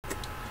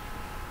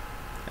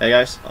Hey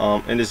guys,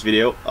 in this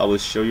video I will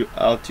show you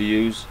how to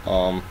use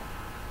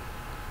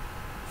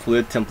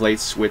fluid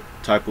templates with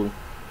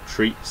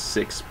TYPO3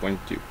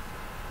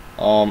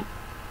 6.2.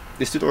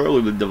 This tutorial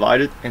will be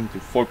divided into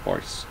 4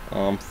 parts.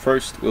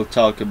 First we'll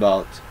talk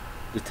about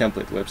the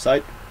template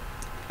website,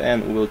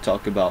 then we'll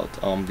talk about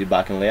the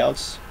backend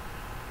layouts.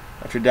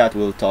 After that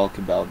we'll talk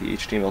about the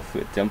HTML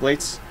fluid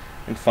templates,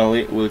 and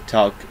finally we'll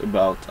talk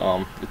about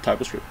the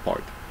TypoScript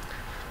part.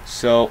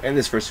 So in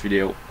this first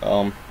video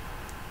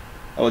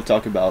I will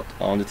talk about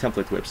the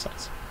template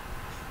websites.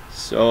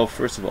 So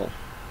first of all,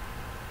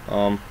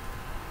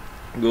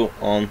 go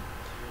on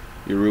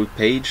your root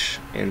page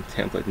in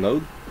template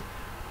mode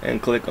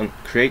and click on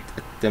create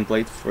a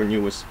template for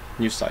new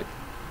site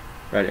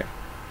right here.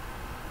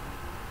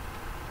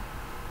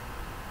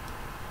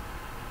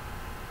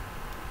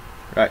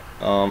 Right,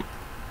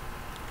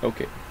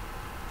 okay,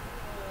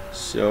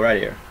 so right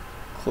here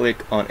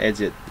click on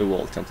edit the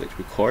wall template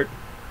record.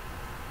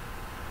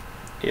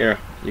 Here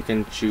you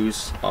can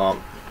choose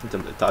the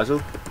template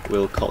title,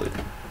 we'll call it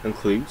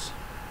includes.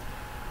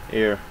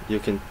 Here you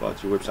can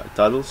put your website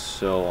titles,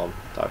 so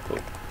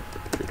TYPO3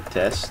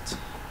 test.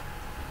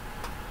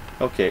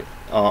 Okay,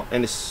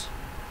 in this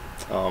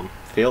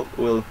field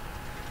will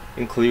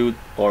include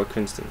org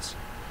instance.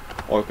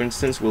 Org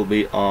instance will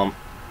be in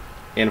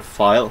or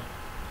file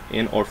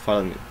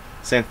name.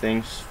 Same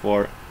things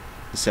for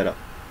the setup.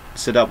 The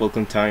setup will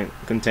contain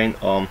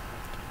or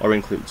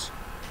includes.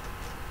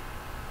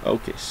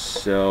 Okay,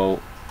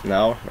 so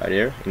now right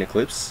here in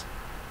Eclipse,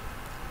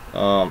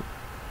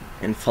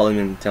 in file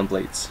name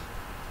templates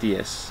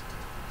ts,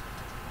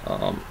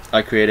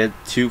 I created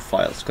 2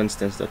 files,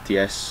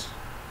 constants.ts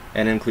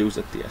and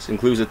includes.ts.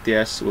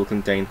 Includes.ts will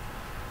contain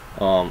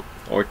or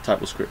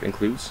TypoScript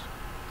includes,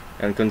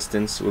 and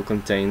constants will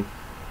contain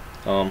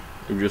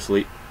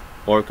obviously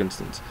or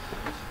constants.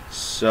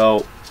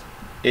 So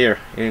here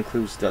in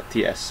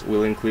includes.ts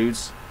will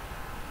includes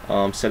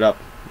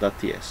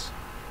setup.ts.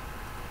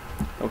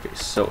 Okay,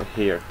 so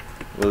here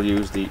we'll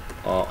use the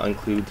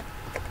include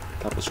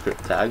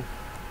TypoScript tag,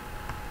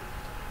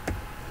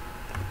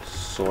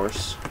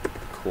 source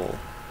equal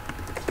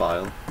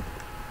file,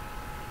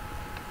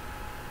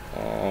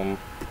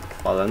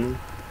 file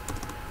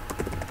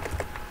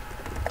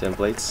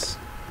templates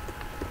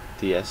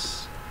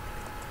ts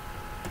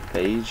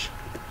page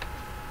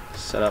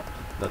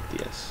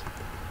setup.ts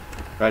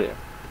right here.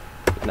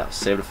 Now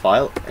save the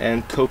file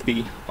and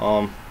copy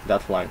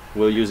that line.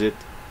 We'll use it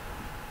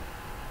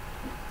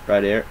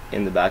right here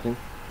in the backend,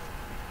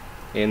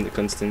 in the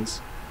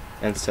constants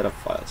and setup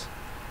files.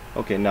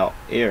 Okay, now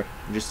here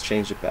just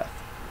change the path.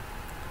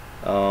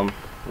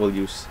 We'll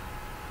use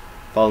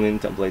file name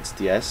templates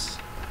ts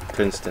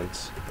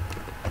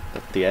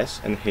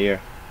constants.ts, and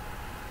here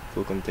it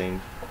will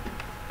contain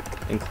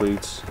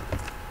includes.ts.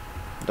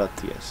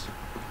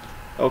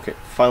 Okay,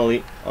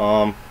 finally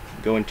go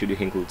into the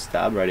includes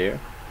tab right here,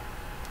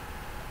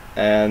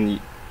 and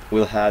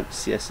we'll have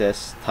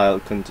CSS tile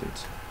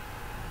content.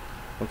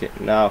 Okay,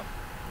 now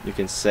you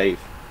can save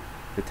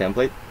the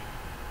template,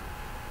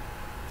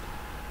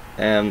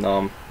 and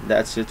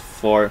that's it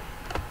for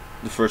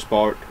the first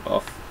part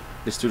of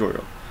this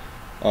tutorial.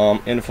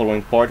 In the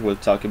following part we'll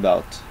talk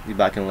about the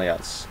backend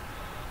layouts.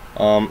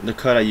 The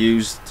code I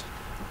used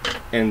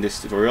in this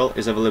tutorial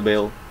is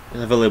available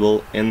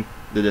in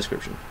the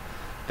description.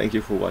 Thank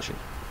you for watching.